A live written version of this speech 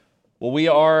Well, we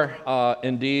are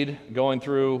indeed going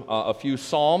through a few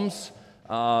Psalms.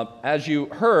 As you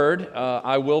heard,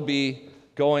 I will be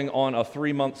going on a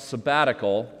 3-month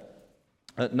sabbatical,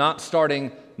 not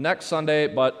starting next Sunday,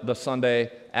 but the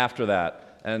Sunday after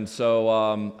that. And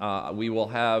so we will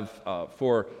have,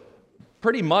 for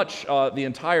pretty much the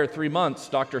entire 3 months,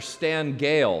 Dr. Stan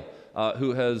Gale,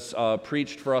 who has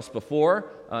preached for us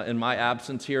before in my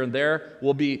absence here and there,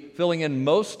 will be filling in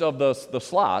most of the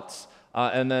slots.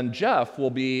 And then Jeff will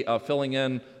be filling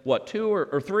in, two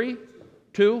or three?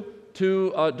 Two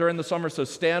during the summer. So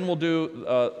Stan will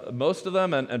do most of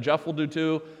them, and Jeff will do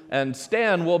two. And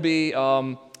Stan will be,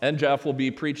 and Jeff will be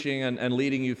preaching and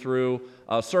leading you through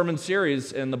a sermon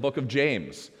series in the book of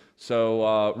James.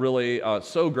 So really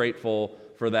so grateful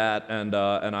for that, and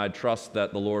I trust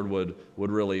that the Lord would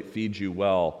really feed you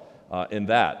well in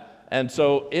that. And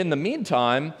so in the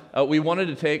meantime, we wanted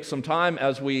to take some time,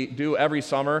 as we do every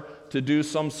summer, to do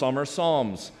some summer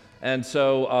psalms. And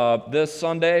so this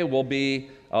Sunday will be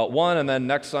one, and then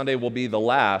next Sunday will be the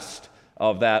last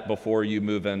of that before you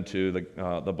move into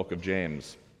the book of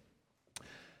James.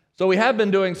 So we have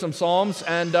been doing some psalms,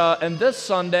 and this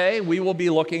Sunday we will be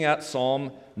looking at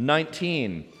Psalm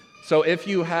 19. So if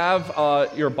you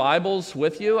have your Bibles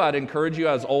with you, I'd encourage you,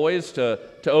 as always, to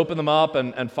open them up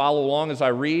and follow along as I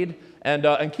read.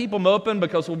 And keep them open,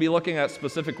 because we'll be looking at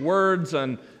specific words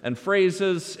and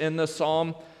phrases in this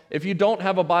psalm. If you don't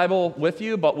have a Bible with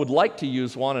you but would like to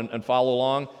use one and follow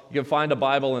along, you can find a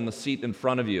Bible in the seat in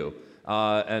front of you.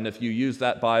 And if you use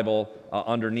that Bible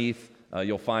underneath,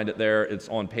 you'll find it there. It's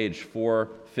on page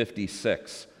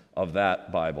 456 of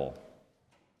that Bible.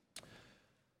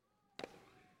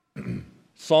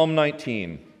 Psalm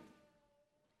 19.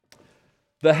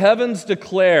 The heavens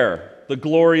declare the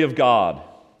glory of God,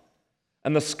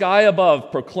 and the sky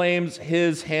above proclaims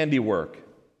his handiwork.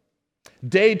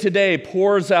 Day to day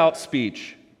pours out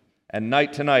speech, and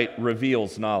night to night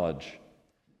reveals knowledge.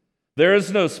 There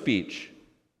is no speech,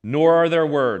 nor are there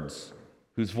words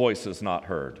whose voice is not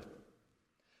heard.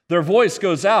 Their voice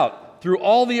goes out through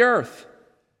all the earth,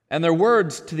 and their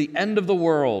words to the end of the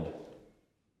world.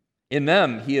 In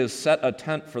them he has set a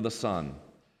tent for the sun,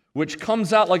 which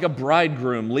comes out like a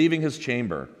bridegroom leaving his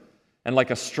chamber, and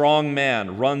like a strong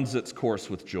man runs its course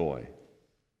with joy.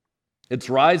 Its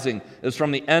rising is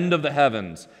from the end of the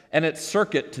heavens, and its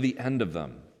circuit to the end of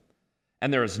them,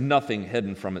 and there is nothing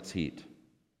hidden from its heat.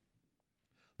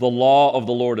 The law of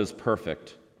the Lord is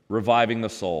perfect, reviving the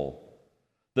soul.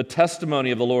 The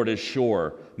testimony of the Lord is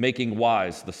sure, making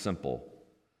wise the simple.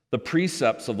 The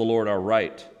precepts of the Lord are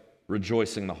right,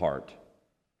 rejoicing the heart.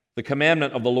 The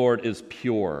commandment of the Lord is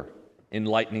pure,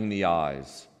 enlightening the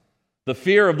eyes. The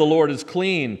fear of the Lord is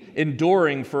clean,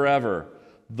 enduring forever.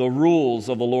 The rules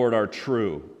of the Lord are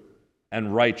true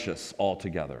and righteous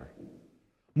altogether.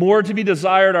 More to be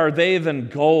desired are they than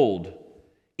gold,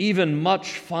 even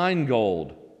much fine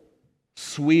gold,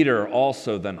 sweeter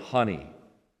also than honey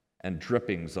and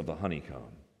drippings of the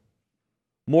honeycomb.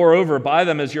 Moreover, by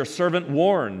them is your servant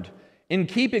warned. In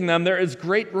keeping them there is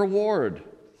great reward.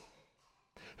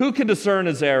 Who can discern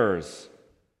his errors?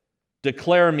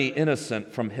 Declare me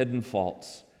innocent from hidden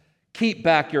faults. Keep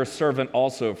back your servant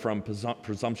also from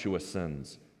presumptuous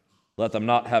sins. Let them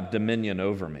not have dominion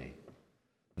over me.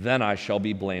 Then I shall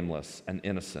be blameless and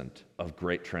innocent of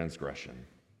great transgression.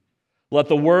 Let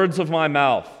the words of my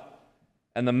mouth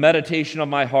and the meditation of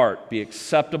my heart be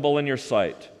acceptable in your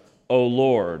sight, O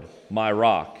Lord, my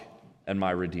rock and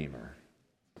my redeemer.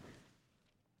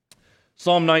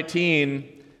 Psalm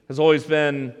 19 has always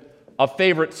been a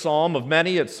favorite psalm of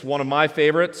many. It's one of my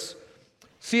favorites.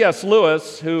 C.S.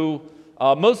 Lewis, who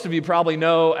most of you probably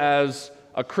know as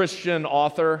a Christian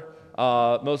author,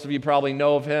 most of you probably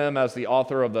know of him as the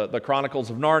author of the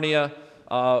Chronicles of Narnia.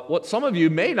 What some of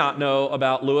you may not know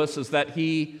about Lewis is that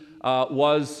he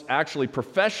was actually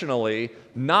professionally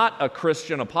not a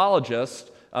Christian apologist.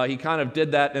 He kind of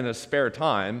did that in his spare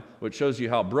time, which shows you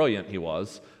how brilliant he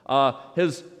was.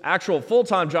 His actual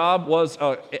full-time job was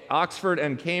an Oxford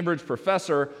and Cambridge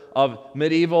professor of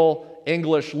medieval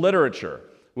English literature,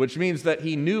 which means that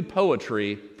he knew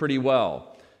poetry pretty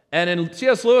well. And in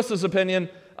C.S. Lewis's opinion,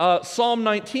 Psalm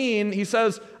 19, he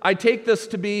says, I take this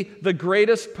to be the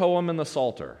greatest poem in the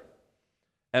Psalter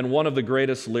and one of the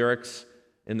greatest lyrics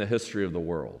in the history of the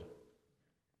world.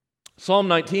 Psalm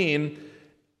 19,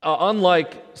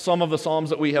 unlike some of the psalms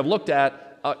that we have looked at,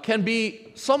 can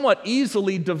be somewhat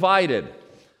easily divided.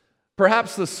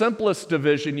 Perhaps the simplest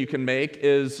division you can make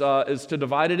is to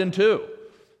divide it in two.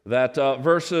 That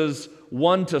verses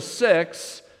 1 to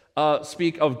 6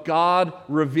 speak of God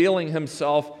revealing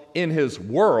himself in his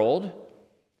world,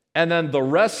 and then the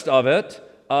rest of it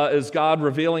is God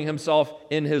revealing himself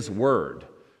in his word.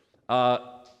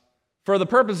 For the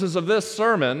purposes of this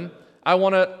sermon, I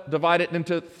want to divide it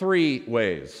into 3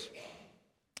 ways.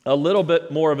 A little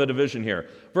bit more of a division here.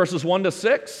 Verses 1 to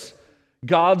 6,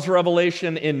 God's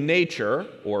revelation in nature,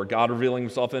 or God revealing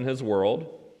himself in his world.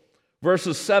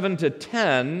 Verses 7 to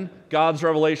 10, God's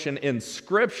revelation in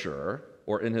Scripture,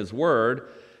 or in his word.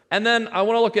 And then I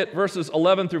want to look at verses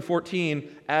 11 through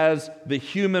 14 as the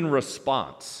human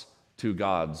response to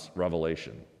God's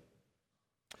revelation.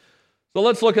 So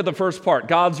let's look at the first part,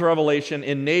 God's revelation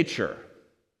in nature.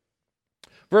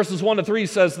 Verses 1 to 3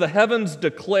 says, "The heavens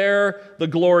declare the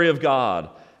glory of God,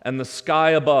 and the sky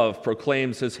above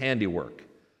proclaims his handiwork.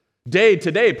 Day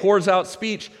to day pours out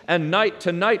speech, and night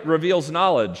to night reveals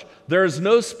knowledge. There is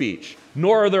no speech,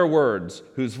 nor are there words,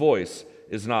 whose voice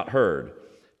is not heard."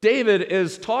 David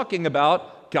is talking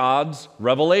about God's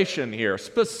revelation here.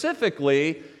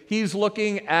 Specifically, he's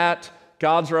looking at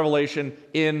God's revelation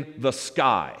in the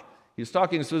sky. He's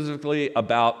talking specifically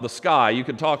about the sky. You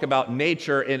could talk about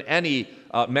nature in any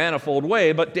manifold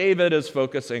way, but David is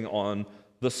focusing on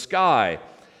the sky.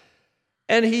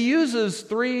 And he uses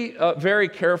 3 very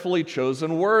carefully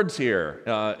chosen words here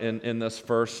in this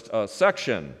first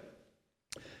section.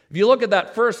 If you look at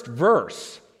that first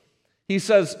verse, he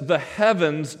says, "The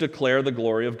heavens declare the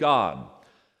glory of God."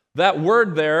 That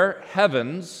word there,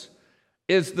 heavens,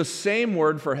 is the same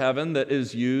word for heaven that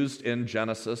is used in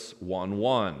Genesis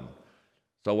 1:1.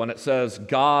 So when it says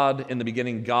God, in the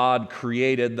beginning, God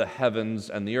created the heavens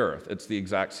and the earth, it's the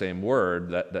exact same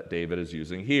word that David is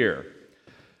using here.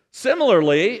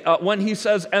 Similarly, when he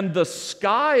says, "and the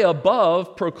sky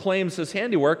above proclaims his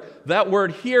handiwork," that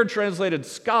word here translated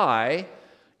sky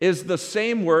is the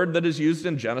same word that is used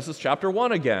in Genesis chapter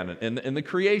 1 again, in the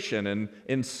creation,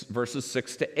 in verses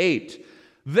 6 to 8.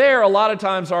 There, a lot of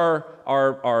times our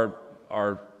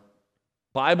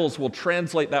Bibles will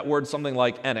translate that word something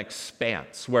like an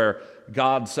expanse, where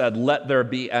God said, "Let there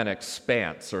be an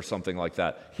expanse," or something like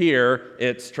that. Here,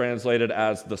 it's translated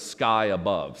as the sky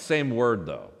above. Same word,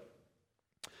 though.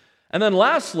 And then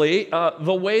lastly,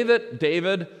 the way that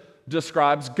David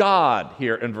describes God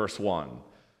here in verse 1.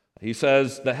 He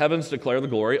says, "The heavens declare the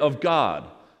glory of God."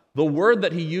 The word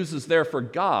that he uses there for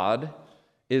God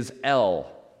is El,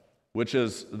 which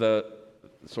is the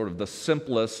sort of the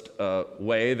simplest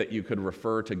way that you could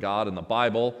refer to God in the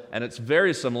Bible, and it's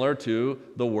very similar to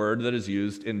the word that is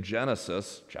used in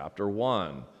Genesis chapter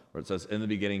 1, where it says, "In the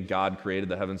beginning God created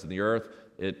the heavens and the earth."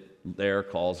 It there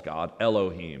calls God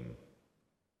Elohim.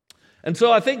 And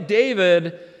so I think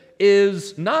David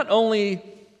is not only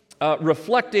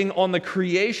reflecting on the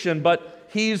creation, but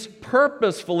he's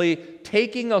purposefully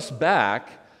taking us back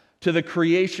to the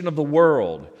creation of the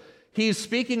world. He's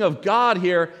speaking of God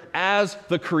here as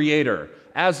the creator,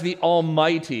 as the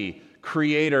almighty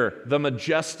creator, the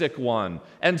majestic one.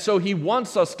 And so he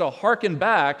wants us to hearken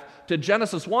back to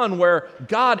Genesis 1, where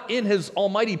God in his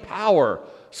almighty power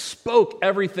spoke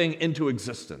everything into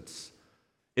existence.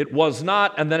 It was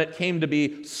not, and then it came to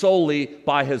be solely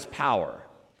by his power.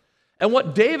 And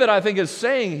what David, I think, is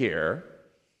saying here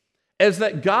is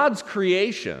that God's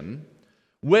creation,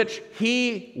 which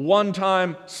he one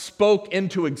time spoke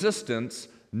into existence,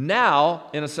 now,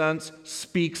 in a sense,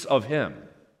 speaks of him.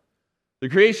 The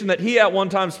creation that he at one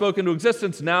time spoke into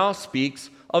existence now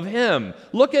speaks of him.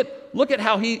 Look at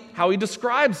how he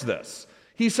describes this.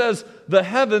 He says, "The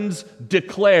heavens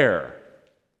declare."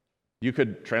 You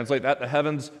could translate that, "the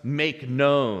heavens make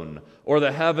known," or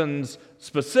the heavens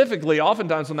specifically,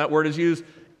 oftentimes when that word is used,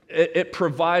 it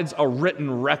provides a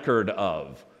written record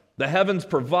of. The heavens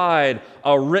provide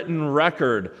a written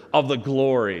record of the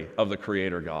glory of the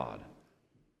Creator God.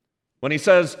 When he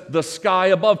says the sky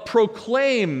above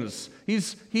proclaims,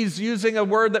 he's using a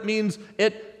word that means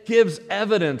it gives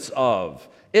evidence of.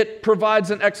 It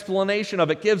provides an explanation of,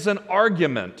 it gives an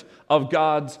argument of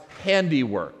God's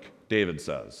handiwork, David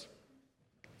says.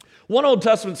 One Old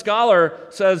Testament scholar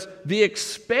says the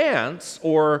expanse,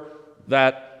 or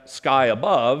that sky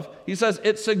above, he says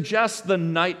it suggests the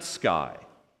night sky.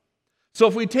 So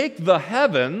if we take the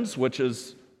heavens, which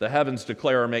is the heavens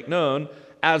declare or make known,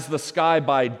 as the sky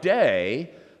by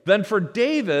day, then for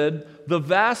David, the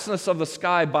vastness of the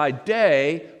sky by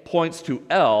day points to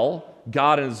El,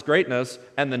 God and his greatness,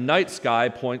 and the night sky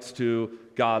points to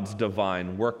God's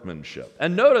divine workmanship.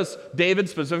 And notice David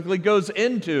specifically goes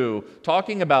into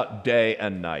talking about day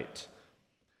and night.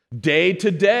 Day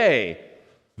to day,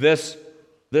 this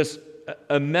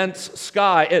immense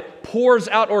sky, it pours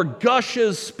out or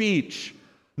gushes speech.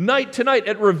 Night to night,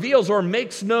 it reveals or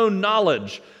makes known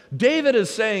knowledge. David is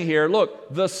saying here,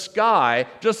 look, the sky,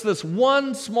 just this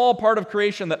one small part of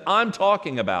creation that I'm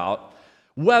talking about,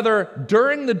 whether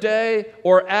during the day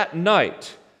or at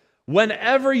night,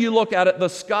 whenever you look at it, the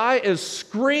sky is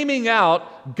screaming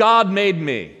out, God made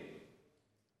me.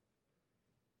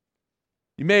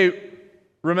 You may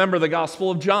remember the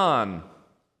Gospel of John.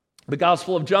 The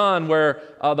Gospel of John, where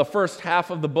the first half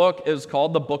of the book is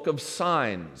called the Book of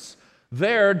Signs.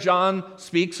 There, John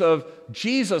speaks of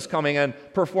Jesus coming and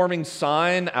performing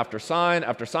sign after sign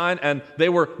after sign, and they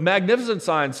were magnificent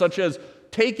signs, such as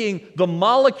taking the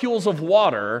molecules of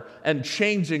water and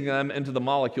changing them into the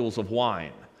molecules of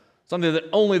wine, something that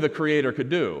only the Creator could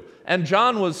do. And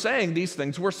John was saying these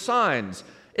things were signs.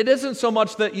 It isn't so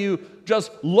much that you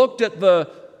just looked at the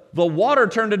water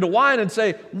turned into wine and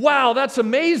say, wow, that's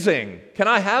amazing. Can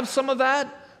I have some of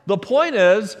that? The point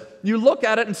is, you look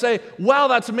at it and say, wow,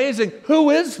 that's amazing. Who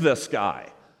is this guy?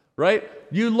 Right?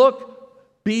 You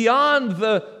look beyond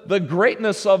the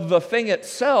greatness of the thing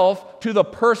itself to the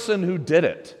person who did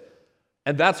it.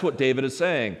 And that's what David is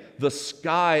saying. The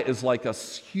sky is like a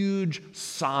huge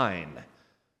sign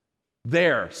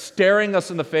there, staring us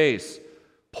in the face,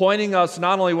 pointing us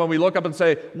not only when we look up and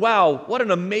say, wow, what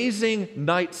an amazing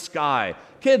night sky.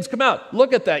 Kids, come out,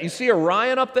 look at that. You see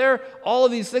Orion up there? All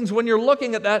of these things, when you're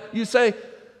looking at that, you say,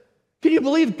 can you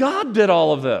believe God did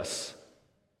all of this?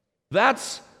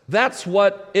 That's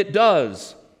what it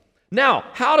does. Now,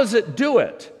 how does it do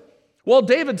it? Well,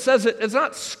 David says it's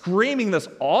not screaming this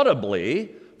audibly.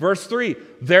 Verse 3,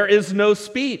 there is no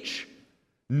speech,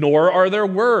 nor are there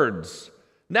words.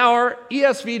 Now, our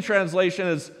ESV translation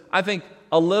is, I think,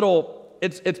 a little,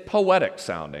 it's poetic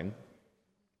sounding,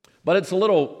 but it's a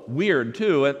little weird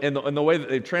too in the way that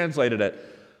they've translated it.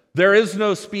 There is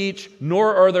no speech,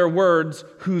 nor are there words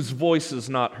whose voice is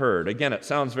not heard. Again, it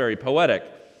sounds very poetic.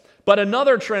 But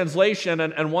another translation,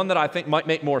 and one that I think might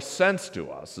make more sense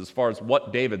to us as far as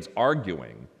what David's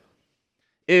arguing,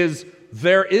 is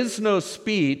there is no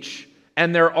speech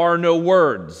and there are no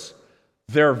words.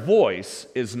 Their voice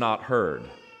is not heard.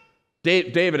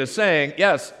 David is saying,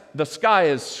 yes, the sky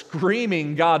is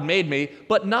screaming, God made me,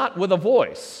 but not with a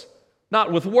voice,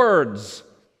 not with words.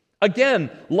 Again,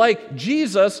 like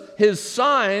Jesus, his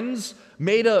signs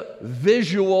made a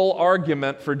visual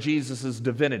argument for Jesus'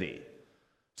 divinity.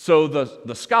 So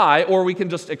the sky, or we can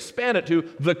just expand it to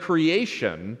the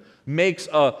creation, makes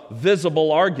a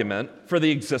visible argument for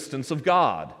the existence of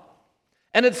God.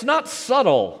 And it's not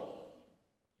subtle.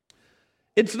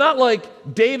 It's not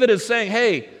like David is saying,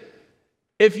 hey,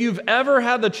 if you've ever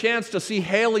had the chance to see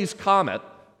Halley's Comet,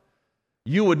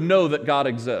 you would know that God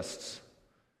exists.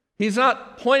 He's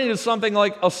not pointing to something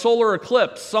like a solar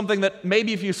eclipse, something that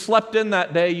maybe if you slept in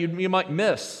that day, you might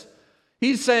miss.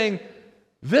 He's saying,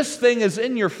 this thing is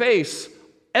in your face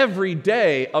every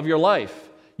day of your life.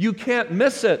 You can't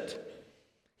miss it.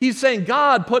 He's saying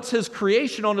God puts his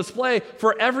creation on display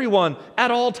for everyone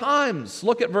at all times.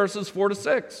 Look at verses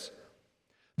 4-6.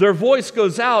 Their voice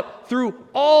goes out through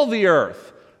all the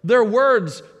earth, their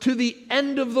words to the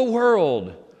end of the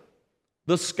world.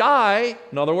 The sky,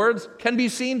 in other words, can be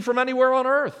seen from anywhere on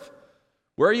earth.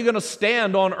 Where are you going to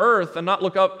stand on earth and not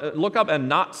look up and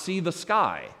not see the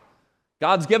sky?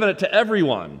 God's given it to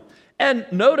everyone. And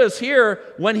notice here,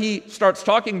 when he starts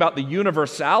talking about the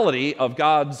universality of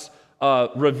God's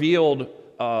revealed,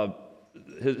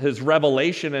 his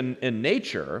revelation in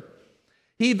nature,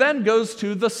 he then goes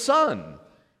to the sun,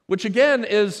 which again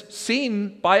is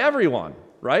seen by everyone,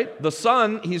 right? The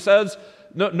sun, he says,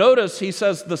 notice he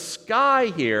says the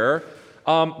sky here,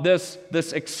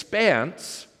 this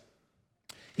expanse,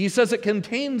 he says it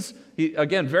contains,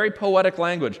 again, very poetic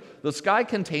language, the sky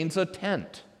contains a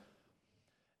tent.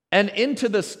 And into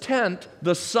this tent,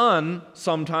 the sun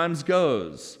sometimes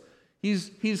goes.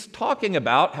 He's talking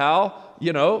about how,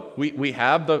 we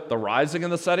have the rising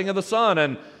and the setting of the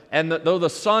sun, and though the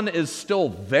sun is still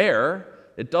there,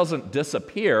 it doesn't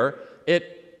disappear.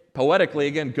 It poetically,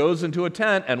 again, goes into a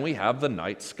tent, and we have the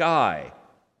night sky.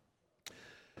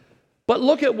 But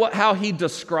look at how he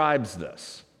describes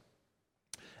this.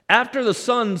 After the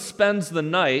sun spends the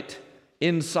night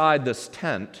inside this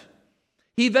tent,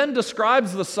 he then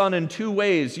describes the sun in two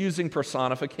ways using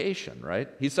personification, right?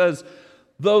 He says,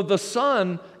 though the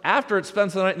sun, after it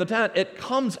spends the night in the tent, it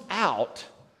comes out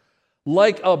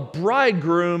like a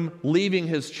bridegroom leaving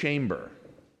his chamber.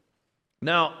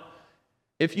 Now,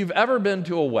 if you've ever been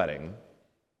to a wedding,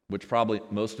 which probably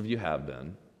most of you have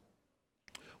been,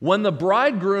 when the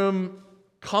bridegroom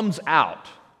comes out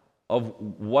of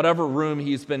whatever room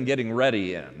he's been getting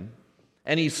ready in,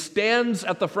 and he stands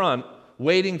at the front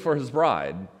waiting for his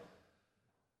bride,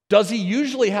 does he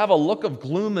usually have a look of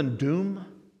gloom and doom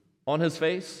on his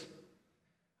face?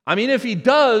 I mean, if he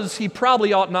does, he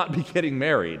probably ought not be getting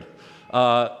married.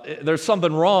 There's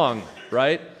something wrong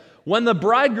right? When the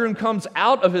bridegroom comes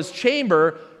out of his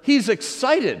chamber, he's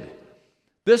excited.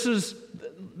 This is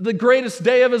the greatest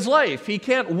day of his life. He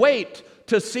can't wait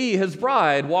to see his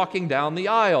bride walking down the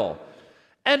aisle.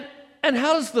 And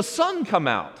how does the sun come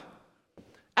out?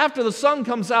 After the sun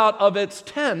comes out of its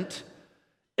tent,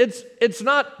 it's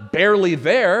not barely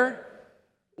there.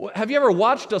 Have you ever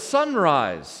watched a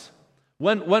sunrise?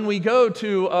 When we go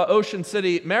to Ocean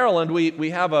City, Maryland, we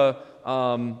have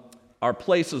our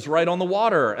place is right on the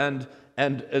water, and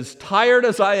as tired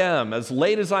as I am, as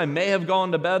late as I may have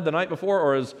gone to bed the night before,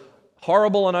 or as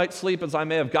horrible a night's sleep as I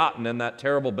may have gotten in that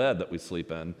terrible bed that we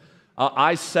sleep in,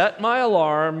 I set my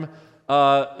alarm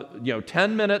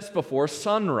 10 minutes before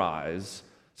sunrise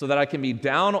so that I can be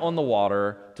down on the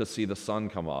water to see the sun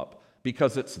come up,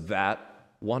 because it's that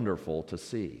wonderful to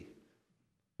see.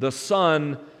 The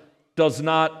sun does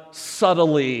not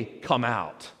subtly come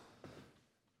out.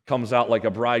 It comes out like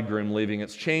a bridegroom leaving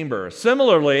its chamber.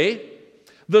 Similarly,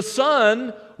 the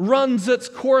sun runs its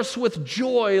course with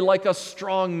joy like a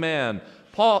strong man.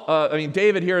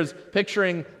 David here is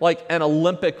picturing like an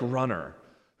Olympic runner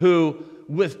who,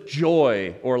 with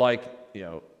joy, or like,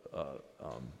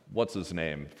 what's his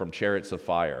name from Chariots of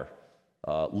Fire?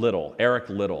 Eric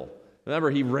Liddell.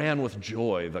 Remember, he ran with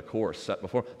joy the course set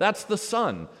before. That's the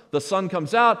sun. The sun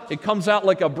comes out. It comes out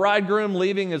like a bridegroom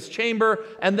leaving his chamber,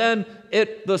 and then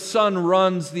the sun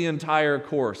runs the entire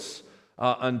course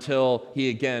until he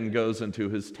again goes into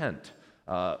his tent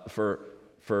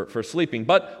for sleeping.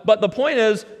 But the point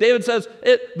is, David says,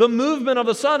 the movement of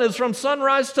the sun is from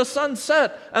sunrise to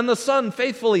sunset, and the sun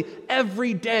faithfully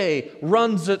every day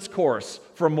runs its course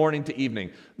from morning to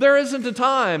evening. There isn't a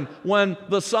time when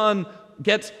the sun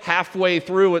gets halfway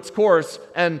through its course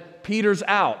and peters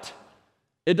out.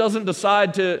 It doesn't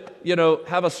decide to,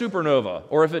 have a supernova,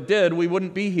 or if it did, we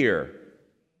wouldn't be here.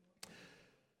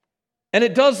 And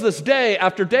it does this day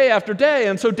after day after day,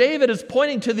 and so David is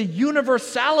pointing to the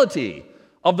universality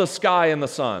of the sky and the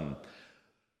sun.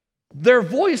 Their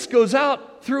voice goes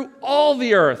out through all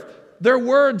the earth, their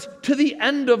words to the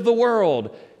end of the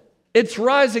world. Its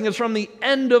rising is from the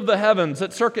end of the heavens,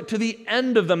 its circuit to the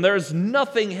end of them. There is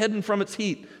nothing hidden from its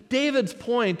heat. David's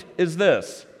point is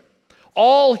this: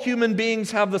 all human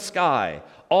beings have the sky,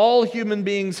 all human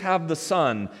beings have the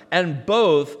sun, and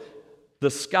both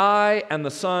the sky and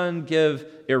the sun give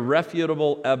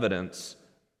irrefutable evidence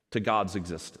to God's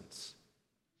existence.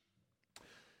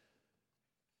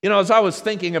 As I was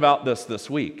thinking about this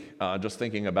week, just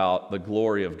thinking about the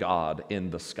glory of God in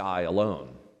the sky alone,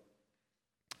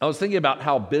 I was thinking about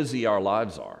how busy our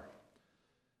lives are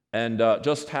and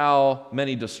just how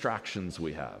many distractions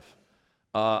we have.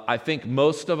 I think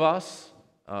most of us,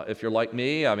 if you're like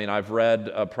me, I've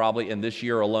read probably in this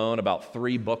year alone about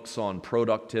 3 books on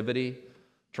productivity,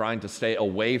 trying to stay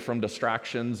away from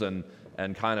distractions and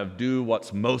kind of do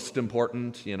what's most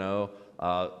important,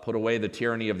 put away the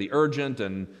tyranny of the urgent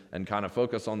and kind of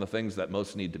focus on the things that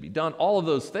most need to be done, all of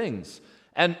those things.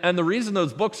 And the reason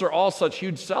those books are all such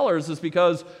huge sellers is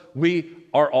because we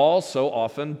are all so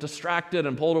often distracted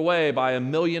and pulled away by a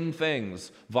million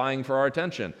things vying for our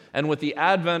attention. And with the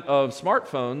advent of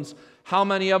smartphones, how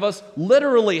many of us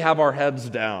literally have our heads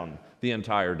down the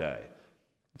entire day?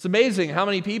 It's amazing how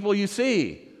many people you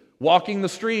see walking the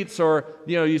streets, or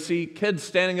you see kids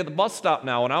standing at the bus stop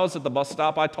now. When I was at the bus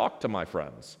stop, I talked to my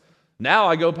friends. Now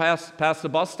I go past the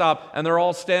bus stop and they're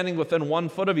all standing within 1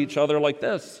 foot of each other like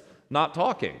this, not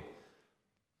talking.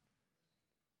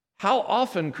 How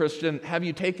often, Christian, have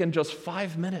you taken just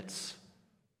 5 minutes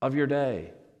of your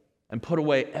day and put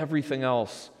away everything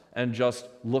else and just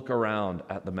look around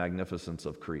at the magnificence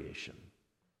of creation?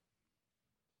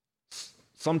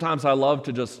 Sometimes I love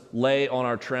to just lay on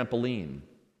our trampoline,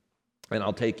 and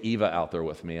I'll take Eva out there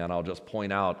with me, and I'll just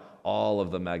point out all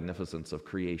of the magnificence of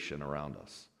creation around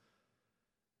us.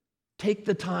 Take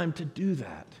the time to do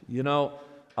that.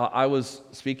 I was,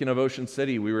 speaking of Ocean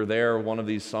City, we were there one of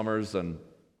these summers, and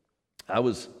I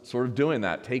was sort of doing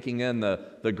that, taking in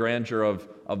the grandeur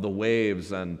of the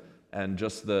waves and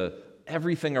just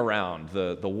everything around,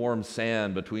 the warm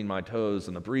sand between my toes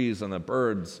and the breeze and the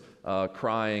birds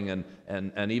crying,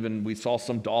 and even we saw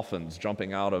some dolphins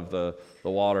jumping out of the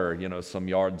water, some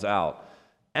yards out.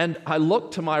 And I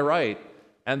looked to my right,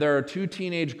 and there are 2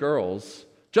 teenage girls,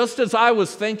 just as I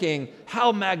was thinking,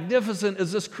 how magnificent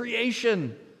is this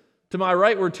creation? To my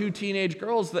right were 2 teenage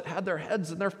girls that had their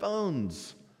heads in their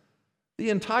phones the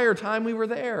entire time we were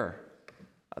there.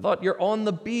 I thought, you're on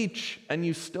the beach and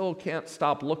you still can't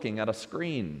stop looking at a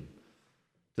screen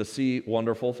to see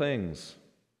wonderful things.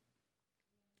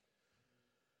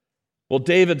 Well,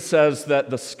 David says that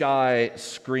the sky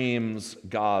screams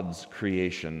God's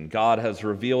creation. God has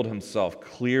revealed himself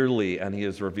clearly, and he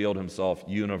has revealed himself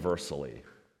universally.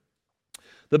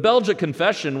 The Belgic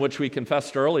Confession, which we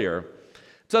confessed earlier,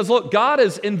 says, look, God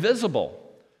is invisible.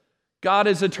 God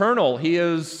is eternal. He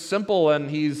is simple, and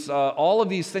he's all of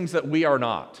these things that we are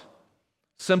not.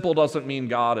 Simple doesn't mean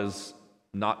God is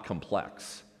not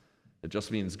complex. It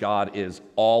just means God is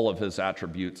all of his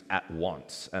attributes at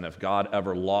once. And if God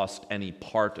ever lost any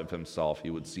part of himself,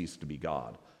 he would cease to be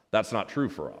God. That's not true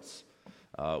for us.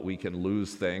 We can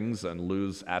lose things and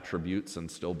lose attributes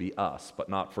and still be us, but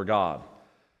not for God.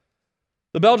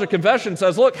 The Belgic Confession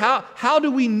says, look, how do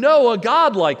we know a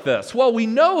God like this? Well, we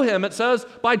know him, it says,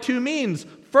 by two means.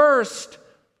 First,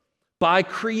 by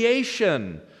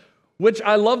creation, which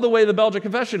I love the way the Belgic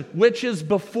Confession, which is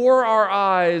before our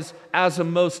eyes as a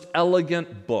most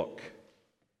elegant book.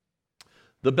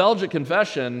 The Belgic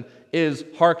Confession is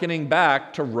hearkening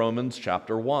back to Romans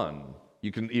chapter 1.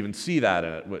 You can even see that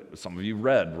in it. Some of you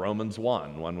read Romans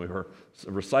 1 when we were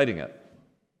reciting it.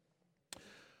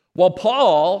 Well,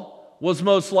 Paul was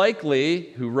most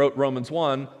likely, who wrote Romans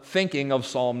 1, thinking of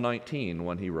Psalm 19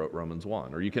 when he wrote Romans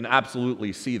 1. Or you can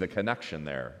absolutely see the connection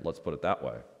there. Let's put it that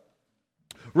way.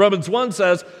 Romans 1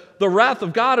 says, the wrath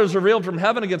of God is revealed from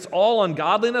heaven against all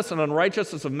ungodliness and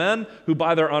unrighteousness of men who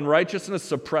by their unrighteousness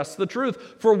suppress the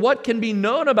truth. For what can be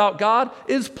known about God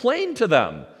is plain to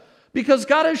them, because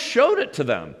God has showed it to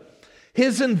them.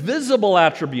 His invisible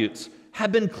attributes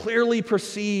have been clearly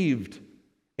perceived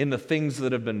in the things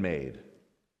that have been made.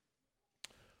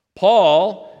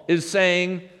 Paul is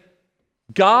saying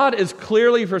God is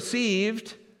clearly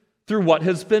perceived through what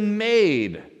has been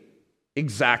made.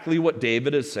 Exactly what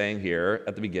David is saying here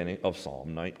at the beginning of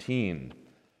Psalm 19.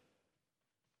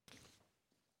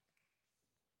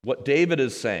 What David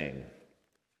is saying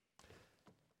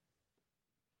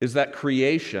is that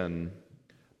creation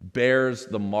bears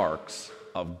the marks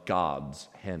of God's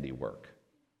handiwork.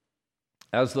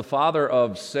 As the father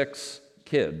of 6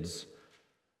 kids,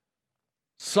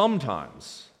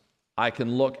 sometimes I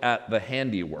can look at the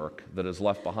handiwork that is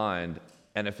left behind,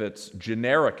 and if it's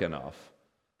generic enough,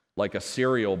 like a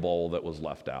cereal bowl that was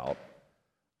left out,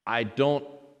 I'm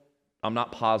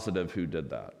not positive who did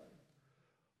that.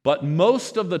 But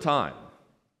most of the time,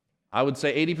 I would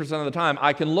say 80% of the time,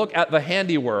 I can look at the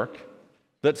handiwork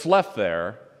that's left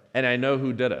there and I know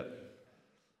who did it.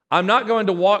 I'm not going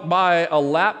to walk by a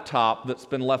laptop that's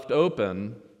been left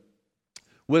open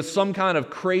with some kind of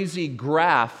crazy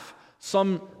graph,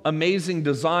 some amazing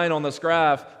design on this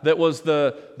graph that was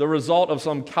the result of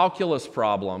some calculus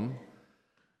problem,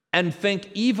 and think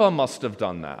Eva must have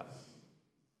done that.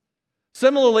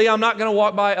 Similarly, I'm not going to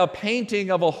walk by a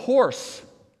painting of a horse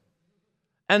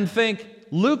and think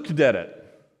Luke did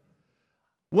it.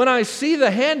 When I see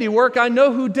the handiwork, I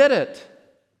know who did it.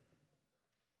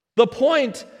 The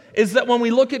point is that when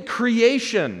we look at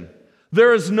creation,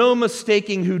 there is no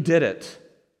mistaking who did it.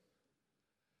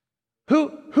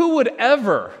 Who would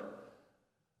ever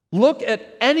look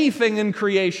at anything in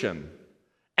creation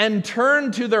and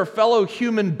turn to their fellow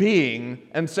human being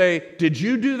and say, did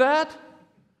you do that? I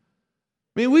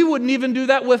mean, we wouldn't even do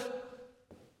that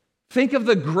think of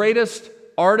the greatest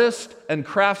artist and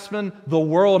craftsman the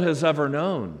world has ever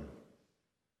known.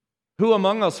 Who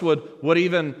among us would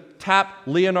even tap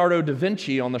Leonardo da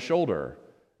Vinci on the shoulder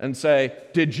and say,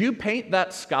 did you paint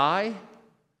that sky?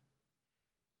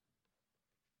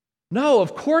 No,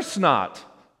 of course not.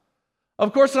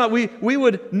 Of course not. We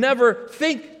would never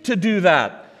think to do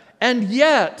that. And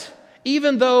yet,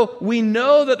 even though we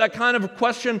know that kind of a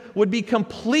question would be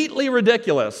completely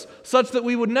ridiculous, such that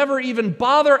we would never even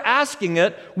bother asking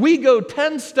it, we go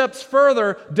 10 steps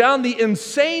further down the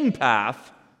insane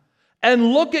path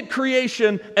and look at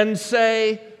creation and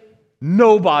say,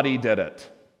 nobody did it.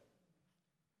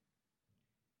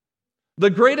 The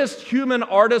greatest human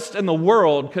artist in the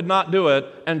world could not do it,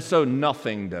 and so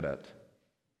nothing did it.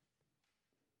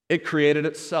 It created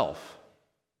itself.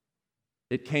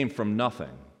 It came from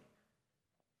nothing.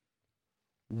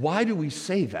 Why do we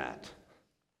say that?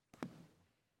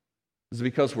 Is it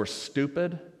because we're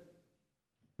stupid?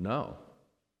 No.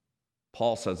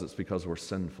 Paul says it's because we're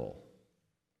sinful.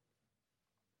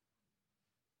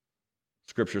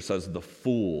 Scripture says the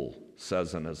fool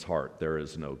says in his heart, there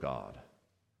is no God.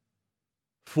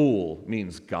 Fool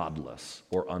means godless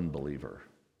or unbeliever.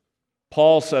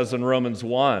 Paul says in Romans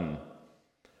 1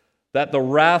 that the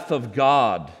wrath of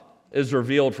God is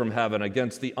revealed from heaven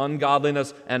against the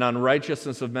ungodliness and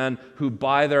unrighteousness of men who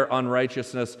by their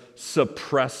unrighteousness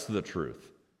suppress the truth.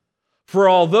 For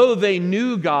although they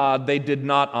knew God, they did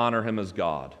not honor him as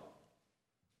God,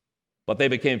 But they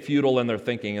became futile in their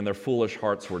thinking, and their foolish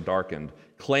hearts were darkened.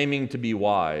 Claiming to be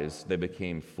wise, they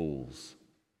became fools.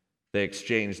 They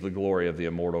exchanged the glory of the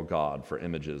immortal God for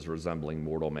images resembling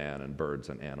mortal man and birds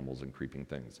and animals and creeping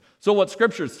things. So what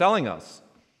Scripture is telling us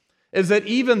is that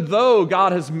even though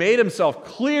God has made himself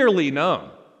clearly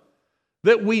known,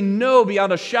 that we know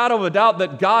beyond a shadow of a doubt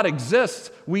that God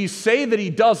exists, we say that he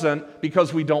doesn't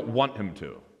because we don't want him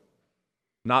to,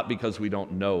 not because we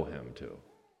don't know him to.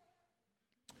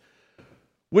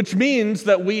 Which means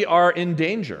that we are in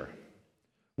danger.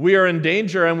 We are in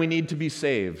danger and we need to be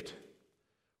saved.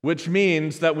 Which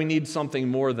means that we need something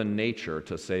more than nature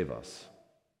to save us.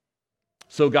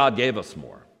 So God gave us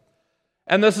more.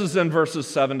 And this is in verses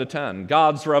 7 to 10,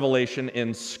 God's revelation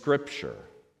in Scripture.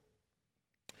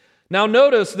 Now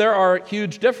notice there are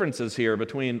huge differences here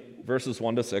between verses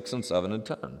 1 to 6 and 7 and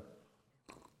 10.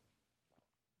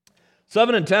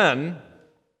 7 and 10,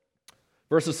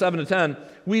 verses 7 to 10,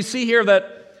 we see here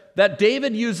that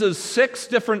David uses 6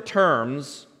 different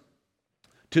terms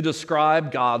to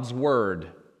describe God's word.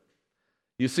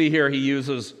 You see here he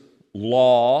uses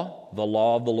law, the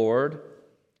law of the Lord.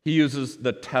 He uses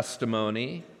the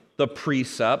testimony, the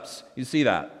precepts. You see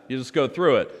that. You just go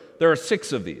through it. There are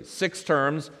 6 of these, 6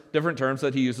 terms, different terms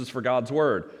that he uses for God's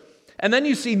word. And then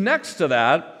you see next to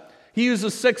that, he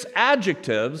uses 6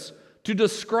 adjectives to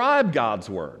describe God's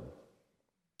word.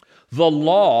 The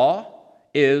law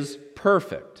is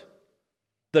perfect.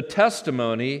 The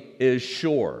testimony is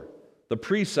sure. The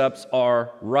precepts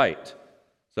are right.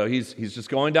 So he's just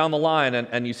going down the line,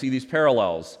 and you see these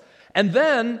parallels. And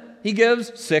then he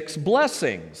gives 6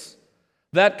 blessings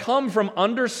that come from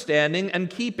understanding and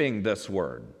keeping this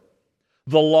word.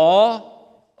 The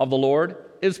law of the Lord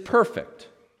is perfect,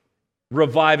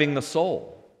 reviving the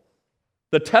soul.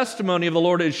 The testimony of the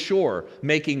Lord is sure,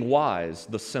 making wise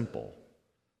the simple.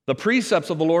 The precepts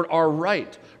of the Lord are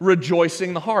right,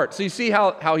 rejoicing the heart. So you see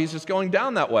how he's just going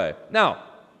down that way. Now,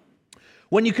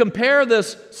 when you compare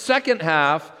this second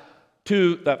half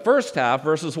to that first half,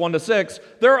 verses 1 to 6,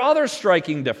 there are other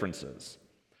striking differences.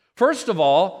 First of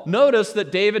all, notice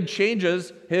that David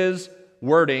changes his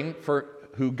wording for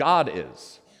who God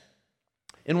is.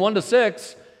 In 1 to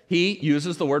 6, he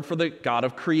uses the word for the God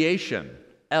of creation,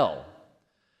 El.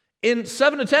 In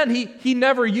 7 to 10, he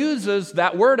never uses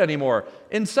that word anymore.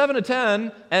 In 7 to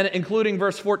 10, and including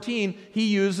verse 14, he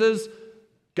uses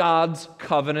God's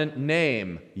covenant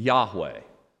name, Yahweh.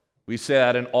 We say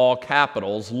that in all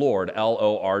capitals, Lord,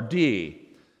 L-O-R-D.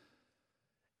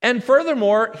 And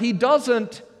furthermore, he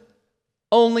doesn't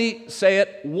only say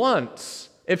it once.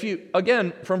 If you,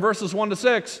 again, from verses 1 to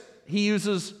 6, he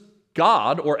uses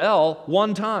God, or El,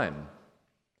 one time.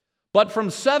 But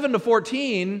from 7 to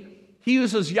 14, he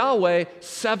uses Yahweh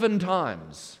 7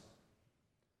 times.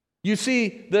 You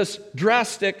see this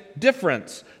drastic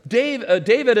difference.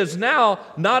 David is now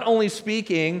not only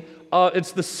speaking,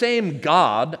 it's the same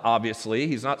God, obviously.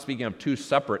 He's not speaking of 2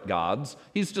 separate gods.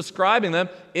 He's describing them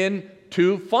in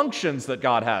 2 functions that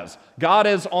God has. God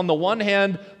is, on the one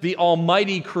hand, the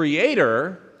almighty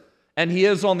creator, and he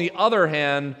is, on the other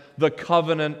hand, the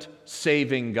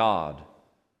covenant-saving God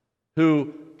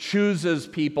who chooses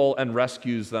people and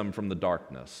rescues them from the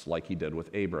darkness, like he did with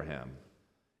Abraham.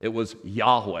 It was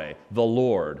Yahweh, the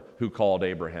Lord, who called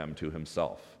Abraham to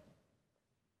himself.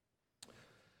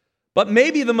 But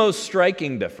maybe the most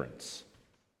striking difference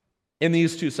in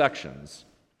these 2 sections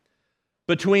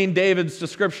between David's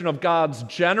description of God's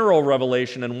general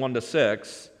revelation in 1 to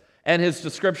 6 and his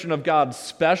description of God's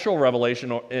special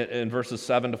revelation in verses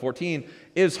 7 to 14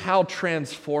 is how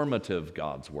transformative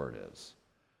God's word is.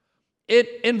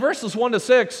 In verses 1 to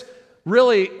 6,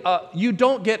 really, you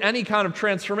don't get any kind of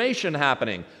transformation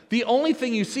happening. The only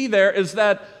thing you see there is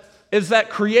that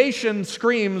creation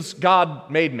screams, God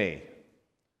made me.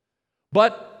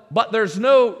 But there's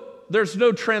no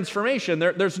transformation.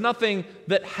 There's nothing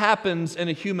that happens in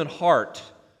a human heart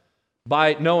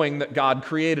by knowing that God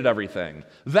created everything.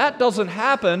 That doesn't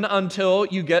happen until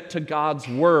you get to God's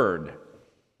word.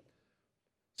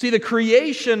 See, the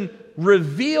creation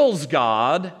reveals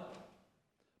God,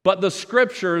 but the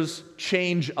scriptures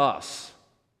change us.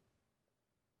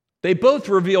 They both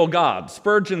reveal God.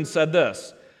 Spurgeon said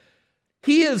this: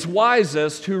 "He is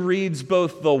wisest who reads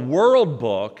both the world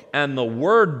book and the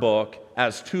word book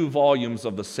as 2 volumes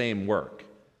of the same work,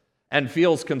 and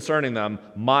feels concerning them,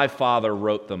 my Father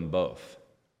wrote them both."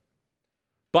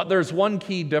 But there's one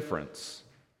key difference.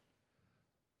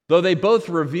 Though they both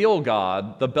reveal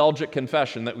God, the Belgic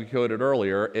Confession that we quoted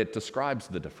earlier, it describes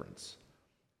the difference.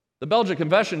 The Belgic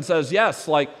Confession says, yes,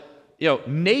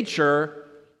 nature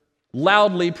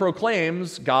loudly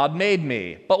proclaims, God made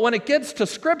me. But when it gets to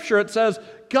Scripture, it says,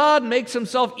 God makes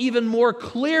himself even more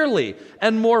clearly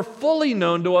and more fully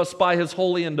known to us by his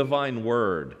holy and divine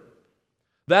word.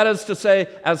 That is to say,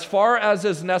 as far as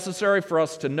is necessary for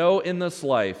us to know in this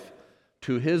life,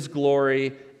 to his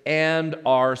glory and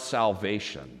our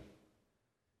salvation.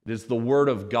 It is the word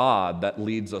of God that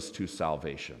leads us to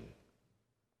salvation.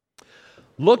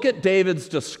 Look at David's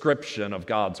description of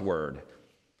God's word.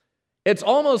 It's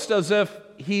almost as if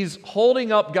he's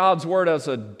holding up God's word as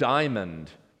a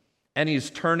diamond and he's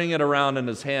turning it around in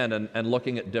his hand and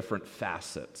looking at different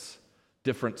facets,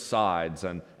 different sides,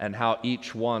 and how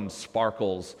each one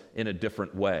sparkles in a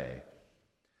different way.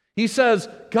 He says,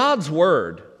 God's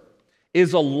word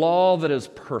is a law that is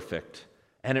perfect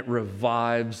and it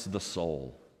revives the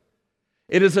soul.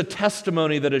 It is a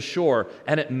testimony that is sure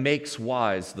and it makes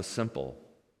wise the simple.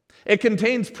 It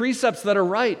contains precepts that are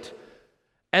right,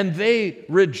 and they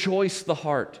rejoice the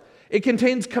heart. It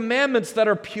contains commandments that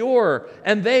are pure,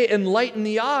 and they enlighten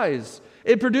the eyes.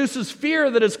 It produces fear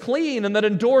that is clean and that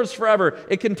endures forever.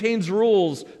 It contains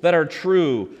rules that are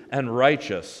true and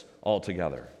righteous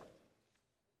altogether.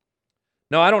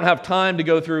 Now, I don't have time to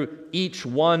go through each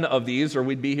one of these, or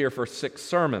we'd be here for 6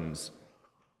 sermons.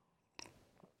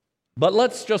 But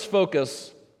let's just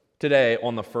focus today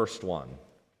on the first one.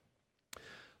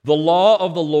 The law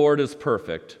of the Lord is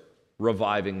perfect,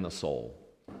 reviving the soul.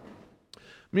 I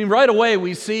mean, right away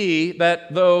we see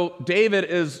that though David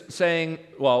is saying,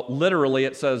 well, literally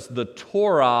it says the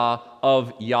Torah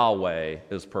of Yahweh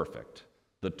is perfect.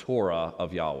 The Torah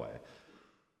of Yahweh.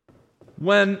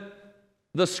 When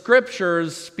the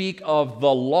scriptures speak of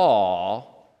the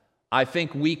law, I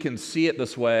think we can see it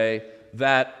this way,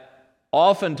 that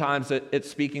oftentimes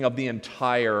it's speaking of the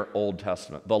entire Old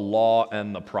Testament, the law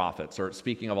and the prophets, or it's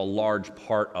speaking of a large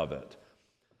part of it.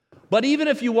 But even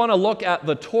if you want to look at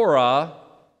the Torah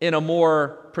in a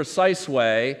more precise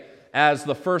way as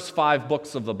the first 5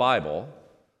 books of the Bible,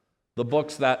 the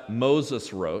books that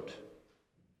Moses wrote,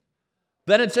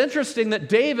 then it's interesting that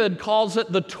David calls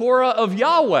it the Torah of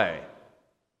Yahweh.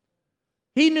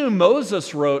 He knew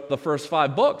Moses wrote the first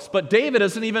 5 books, but David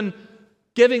isn't even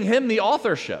giving him the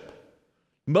authorship.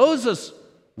 Moses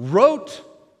wrote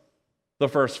the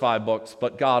first 5 books,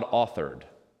 but God authored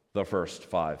the first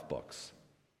 5 books.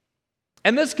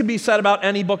 And this can be said about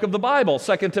any book of the Bible,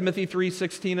 2 Timothy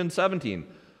 3:16 and 17.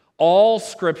 All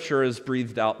Scripture is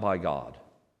breathed out by God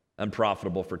and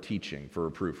profitable for teaching, for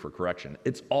reproof, for correction.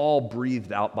 It's all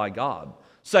breathed out by God.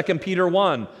 2 Peter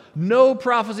 1, no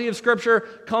prophecy of Scripture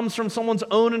comes from someone's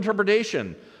own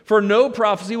interpretation, for no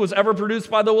prophecy was ever produced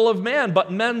by the will of man,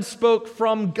 but men spoke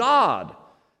from God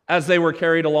as they were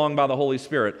carried along by the Holy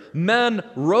Spirit. Men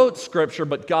wrote Scripture,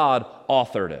 but God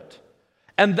authored it.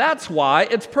 And that's why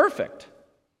it's perfect.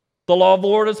 The law of the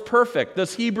Lord is perfect.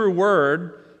 This Hebrew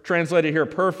word, translated here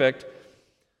perfect,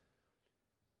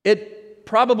 it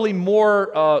probably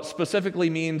more specifically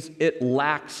means it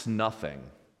lacks nothing.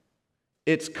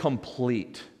 It's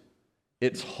complete.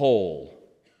 It's whole.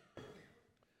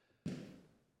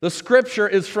 The Scripture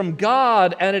is from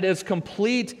God, and it is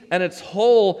complete, and it's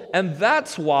whole, and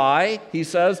that's why, he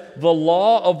says, the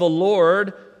law of the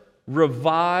Lord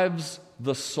revives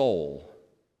the soul.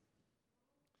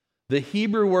 The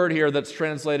Hebrew word here that's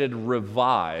translated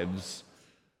revives,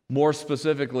 more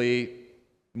specifically,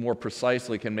 more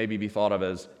precisely, can maybe be thought of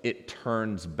as it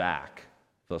turns back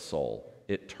the soul.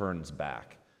 It turns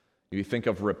back. You think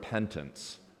of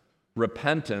repentance.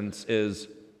 Repentance is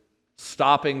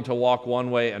stopping to walk one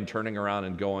way and turning around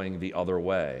and going the other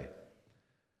way.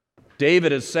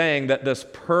 David is saying that this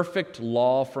perfect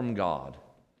law from God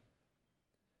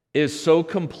is so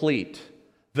complete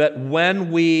that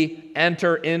when we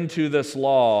enter into this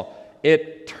law,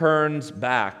 it turns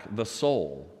back the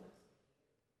soul.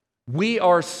 We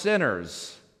are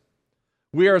sinners.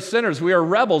 We are sinners. We are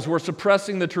rebels. We're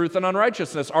suppressing the truth and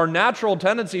unrighteousness. Our natural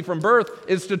tendency from birth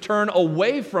is to turn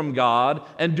away from God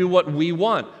and do what we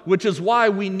want, which is why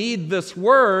we need this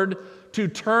word to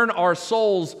turn our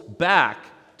souls back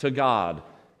to God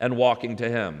and walking to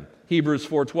Him. Hebrews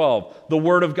 4:12, the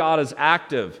word of God is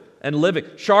active and living,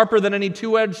 sharper than any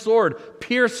two-edged sword,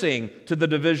 piercing to the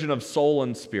division of soul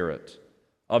and spirit,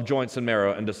 of joints and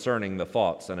marrow, and discerning the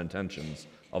thoughts and intentions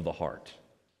of the heart.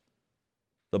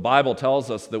 The Bible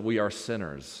tells us that we are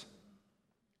sinners,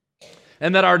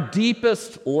 and that our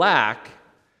deepest lack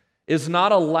is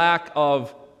not a lack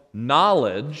of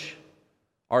knowledge.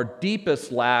 Our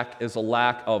deepest lack is a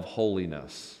lack of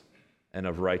holiness and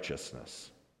of righteousness.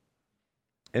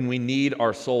 And we need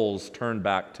our souls turned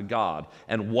back to God.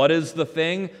 And what is the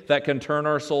thing that can turn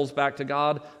our souls back to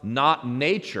God? Not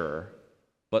nature,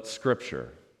 but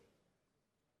Scripture.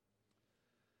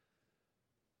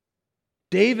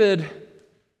 David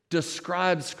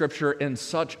describes Scripture in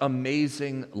such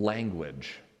amazing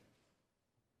language.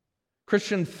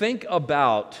 Christian, think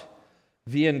about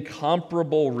the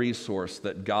incomparable resource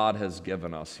that God has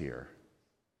given us here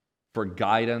for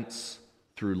guidance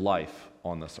through life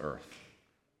on this earth.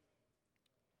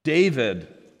 David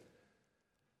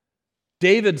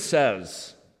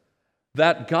says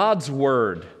that God's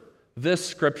word, this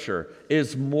Scripture,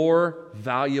 is more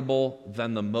valuable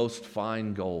than the most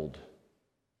fine gold.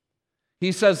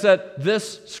 He says that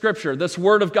this Scripture, this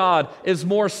Word of God, is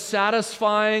more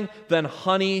satisfying than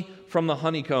honey from the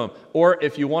honeycomb. Or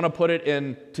if you want to put it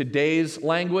in today's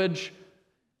language,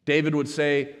 David would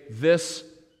say, this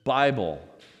Bible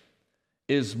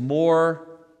is more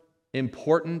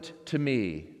important to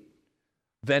me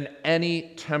than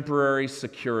any temporary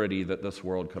security that this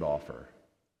world could offer.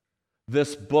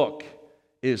 This book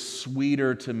is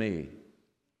sweeter to me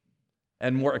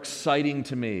and more exciting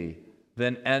to me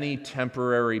than any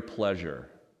temporary pleasure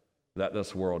that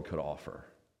this world could offer.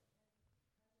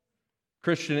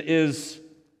 Christian, is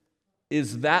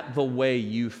that the way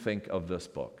you think of this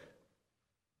book?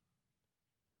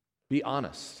 Be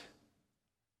honest.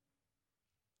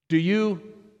 Do you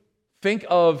think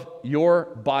of your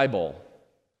Bible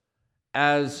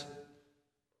as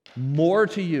more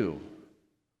to you,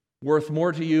 worth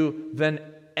more to you than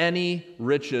any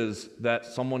riches that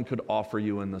someone could offer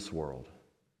you in this world?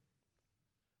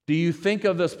 Do you think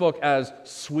of this book as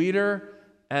sweeter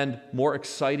and more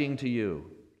exciting to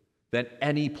you than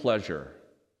any pleasure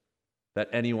that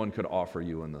anyone could offer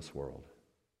you in this world?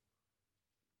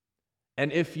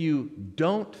 And if you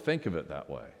don't think of it that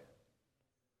way,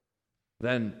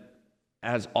 then,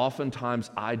 as oftentimes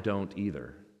I don't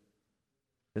either,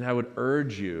 then I would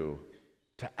urge you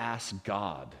to ask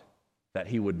God that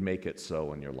He would make it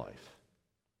so in your life.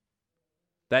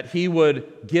 That He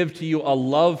would give to you a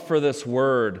love for this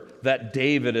word that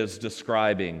David is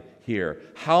describing here.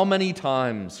 How many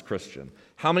times, Christian,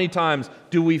 how many times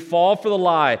do we fall for the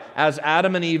lie, as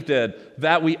Adam and Eve did,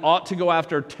 that we ought to go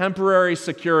after temporary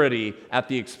security at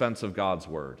the expense of God's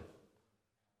word?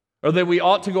 Or that we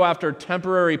ought to go after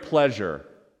temporary pleasure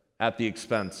at the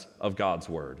expense of God's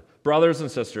word? Brothers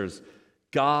and sisters,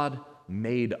 God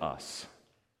made us.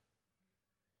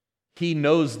 He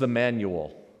knows the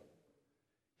manual.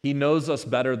 He knows us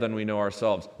better than we know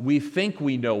ourselves. We think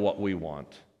we know what we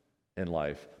want in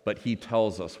life, but He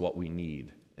tells us what we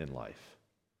need in life.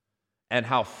 And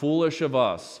how foolish of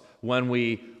us when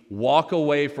we walk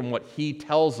away from what He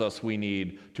tells us we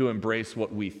need to embrace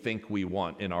what we think we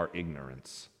want in our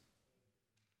ignorance.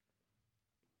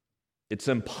 It's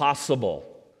impossible.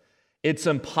 It's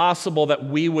impossible that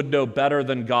we would know better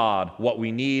than God what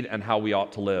we need and how we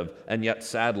ought to live. And yet,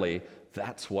 sadly,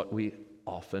 that's what we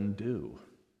often do.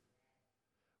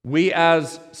 We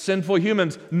as sinful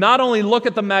humans not only look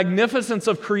at the magnificence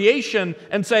of creation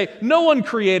and say, no one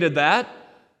created that,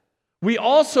 we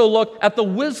also look at the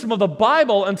wisdom of the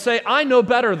Bible and say, I know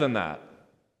better than that.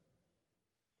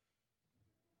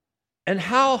 And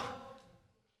how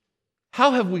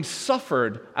have we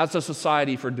suffered as a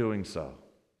society for doing so?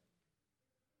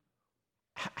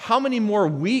 How many more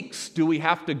weeks do we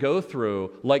have to go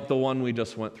through like the one we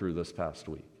just went through this past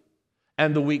week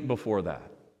and the week before that?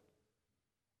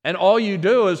 And all you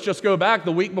do is just go back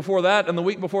the week before that and the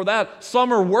week before that.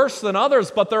 Some are worse than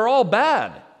others, but they're all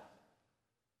bad.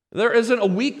 There isn't a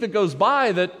week that goes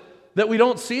by that we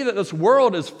don't see that this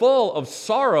world is full of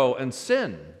sorrow and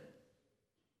sin.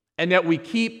 And yet we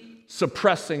keep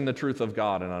suppressing the truth of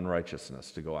God and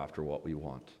unrighteousness to go after what we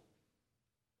want.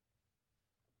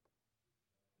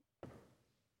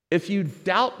 If you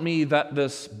doubt me that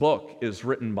this book is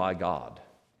written by God,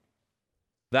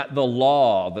 that the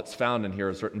law that's found in here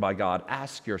is written by God,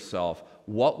 ask yourself,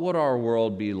 what would our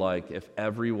world be like if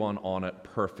everyone on it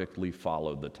perfectly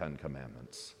followed the Ten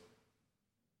Commandments?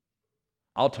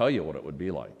 I'll tell you what it would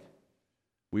be like.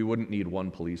 We wouldn't need one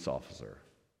police officer.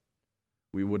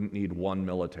 We wouldn't need one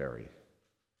military.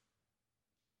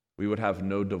 We would have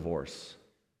no divorce.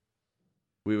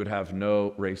 We would have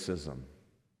no racism.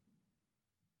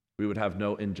 We would have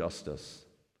no injustice.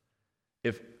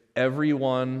 If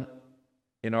everyone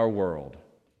in our world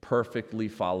perfectly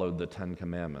followed the Ten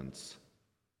Commandments,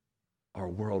 our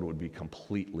world would be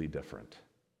completely different,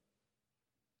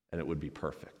 and it would be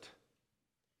perfect.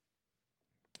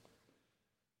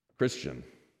 Christian,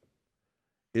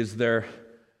 is there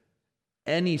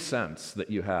any sense that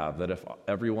you have that if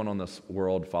everyone on this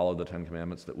world followed the Ten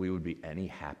Commandments, that we would be any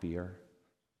happier?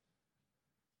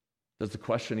 Does the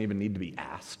question even need to be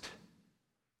asked?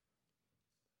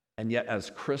 And yet,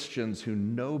 as Christians who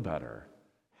know better,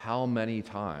 how many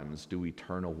times do we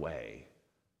turn away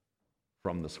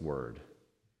from this word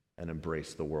and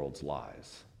embrace the world's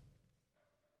lies.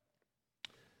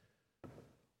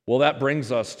 Well, that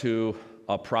brings us to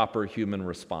a proper human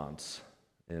response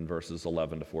in verses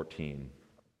 11 to 14.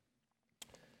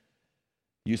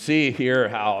 You see here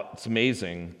how it's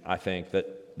amazing, I think,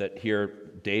 that here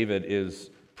David is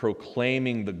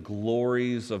proclaiming the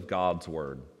glories of God's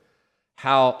word,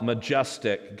 how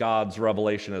majestic God's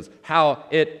revelation is, how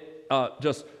it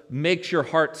just makes your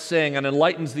heart sing and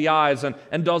enlightens the eyes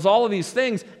and does all of these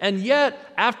things. And yet,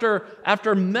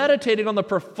 after meditating on the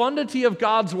profundity of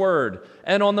God's word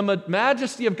and on the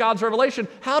majesty of God's revelation,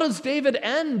 how does David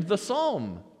end the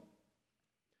psalm?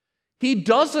 He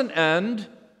doesn't end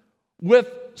with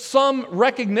some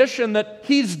recognition that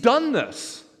he's done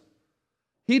this.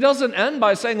 He doesn't end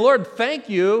by saying, Lord, thank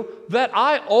you that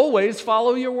I always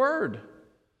follow your word.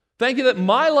 Thank you that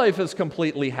my life is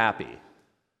completely happy.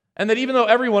 And that even though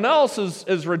everyone else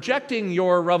is rejecting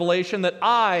your revelation, that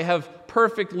I have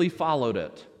perfectly followed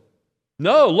it.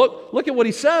 No, look at what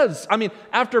he says. I mean,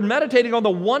 after meditating on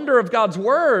the wonder of God's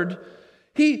word,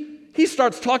 he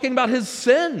starts talking about his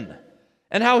sin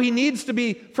and how he needs to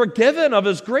be forgiven of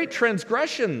his great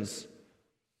transgressions.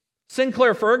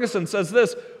 Sinclair Ferguson says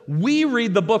this: we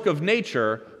read the book of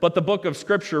nature, but the book of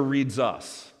Scripture reads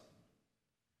us.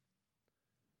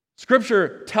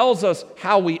 Scripture tells us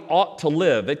how we ought to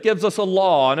live. It gives us a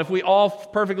law, and if we all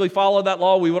perfectly follow that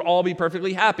law, we would all be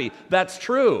perfectly happy. That's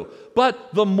true.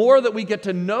 But the more that we get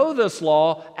to know this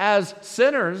law as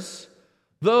sinners,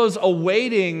 those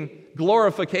awaiting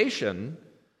glorification,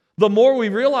 the more we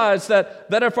realize that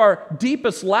if our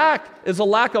deepest lack is a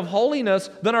lack of holiness,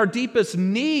 then our deepest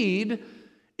need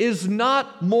is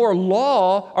not more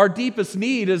law. Our deepest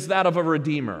need is that of a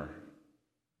Redeemer.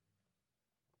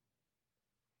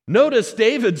 Notice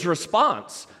David's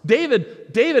response. David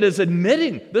is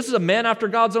admitting, this is a man after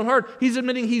God's own heart. He's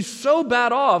admitting he's so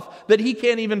bad off that he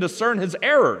can't even discern his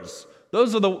errors.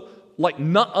 Those are the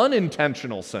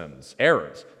unintentional sins,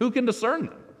 errors. Who can discern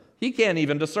them? He can't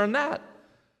even discern that.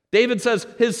 David says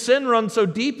his sin runs so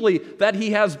deeply that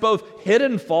he has both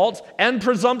hidden faults and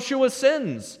presumptuous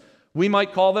sins. We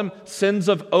might call them sins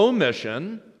of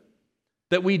omission,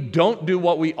 that we don't do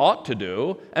what we ought to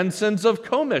do, and sins of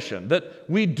commission, that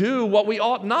we do what we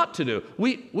ought not to do.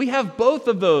 We have both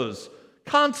of those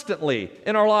constantly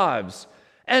in our lives.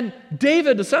 And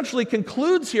David essentially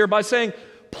concludes here by saying,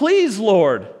 please,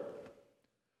 Lord,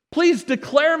 please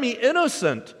declare me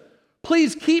innocent.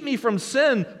 Please keep me from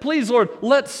sin. Please, Lord,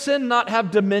 let sin not have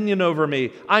dominion over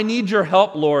me. I need your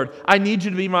help, Lord. I need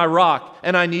you to be my rock,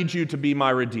 and I need you to be my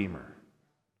Redeemer.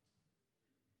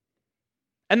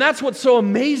 And that's what's so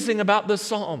amazing about this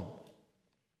psalm,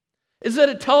 is that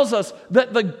it tells us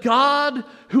that the God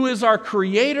who is our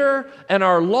creator and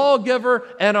our lawgiver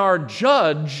and our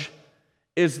judge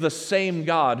is the same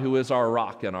God who is our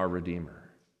rock and our Redeemer.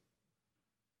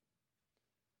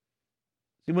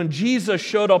 See, when Jesus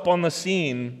showed up on the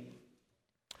scene,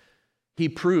 he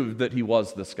proved that he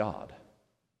was this God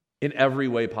in every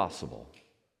way possible.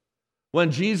 When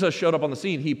Jesus showed up on the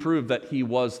scene, he proved that he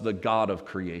was the God of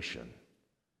creation.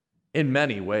 In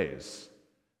many ways.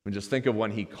 I mean, just think of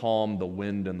when he calmed the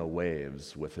wind and the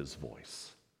waves with his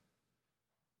voice,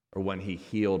 or when he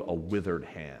healed a withered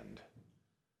hand.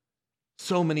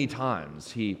 So many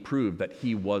times he proved that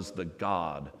he was the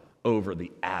God over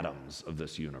the atoms of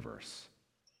this universe.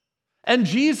 And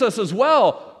Jesus as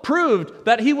well proved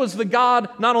that he was the God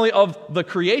not only of the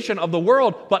creation of the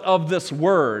world, but of this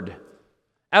word.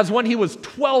 As when he was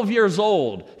 12 years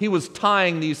old, he was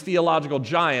tying these theological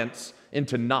giants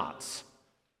into knots.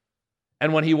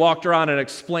 And when he walked around and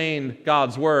explained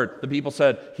God's word, the people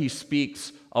said, he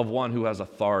speaks of one who has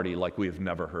authority like we have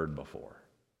never heard before.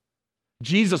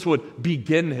 Jesus would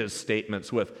begin his statements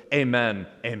with, amen,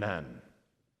 amen.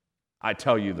 I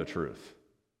tell you the truth.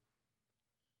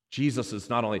 Jesus is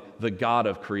not only the God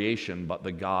of creation, but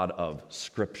the God of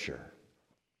Scripture.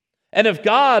 And if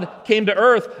God came to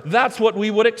earth, that's what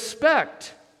we would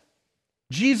expect.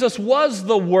 Jesus was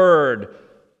the Word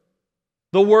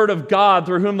of God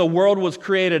through whom the world was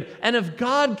created. And if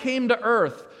God came to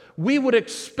earth, we would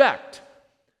expect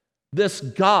this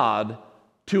God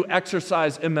to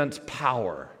exercise immense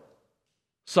power,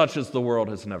 such as the world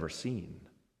has never seen.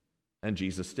 And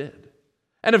Jesus did.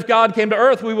 And if God came to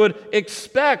earth, we would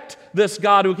expect this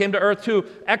God who came to earth to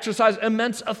exercise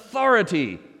immense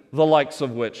authority, the likes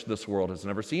of which this world has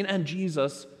never seen. And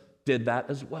Jesus did that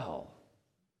as well.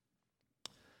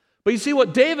 But you see,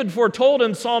 what David foretold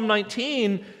in Psalm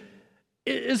 19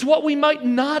 is what we might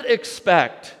not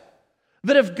expect.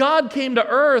 That if God came to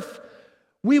earth,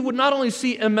 we would not only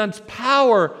see immense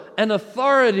power and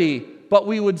authority but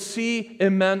we would see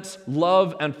immense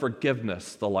love and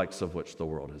forgiveness, the likes of which the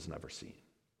world has never seen.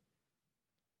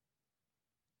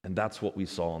 And that's what we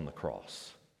saw on the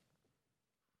cross.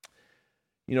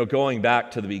 Going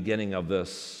back to the beginning of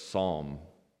this psalm,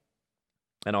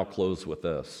 and I'll close with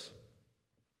this.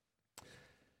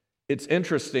 It's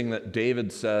interesting that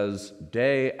David says,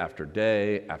 day after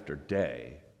day after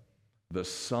day, the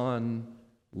sun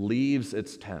leaves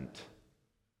its tent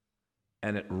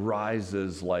and it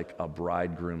rises like a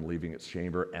bridegroom leaving its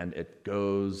chamber, and it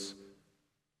goes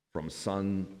from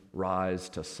sunrise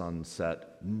to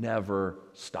sunset, never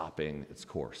stopping its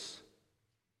course.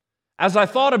 As I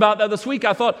thought about that this week,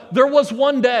 I thought there was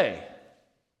one day.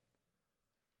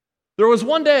 There was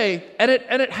one day, and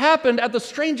it happened at the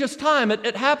strangest time.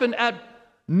 It happened at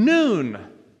noon,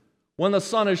 when the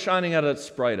sun is shining at its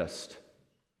brightest,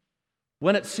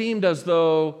 when it seemed as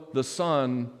though the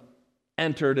sun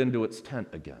entered into its tent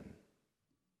again,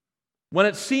 when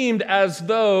it seemed as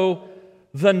though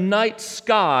the night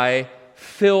sky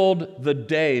filled the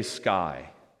day sky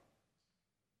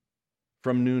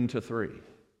from noon to 3.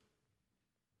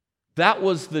 That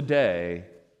was the day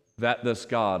that this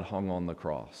God hung on the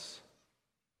cross.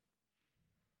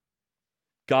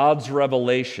 God's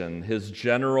revelation, his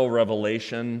general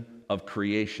revelation of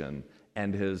creation,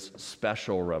 and his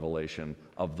special revelation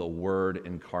of the Word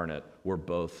incarnate were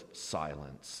both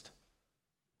silenced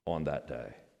on that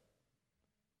day.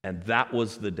 And that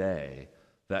was the day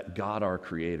that God, our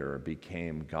Creator,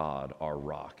 became God, our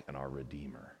rock and our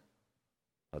Redeemer.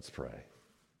 Let's pray.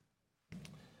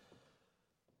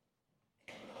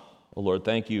 Oh Lord,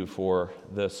 thank you for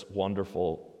this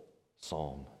wonderful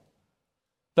psalm.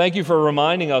 Thank you for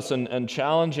reminding us and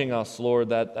challenging us, Lord,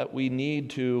 that we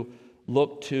need to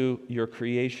look to your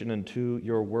creation and to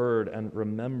your word and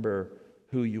remember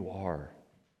who you are.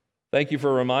 Thank you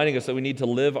for reminding us that we need to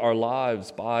live our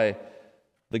lives by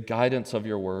the guidance of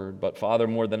your word. But Father,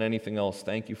 more than anything else,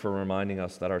 thank you for reminding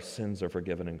us that our sins are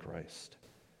forgiven in Christ.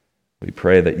 We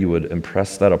pray that you would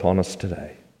impress that upon us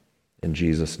today. In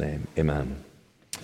Jesus' name, amen.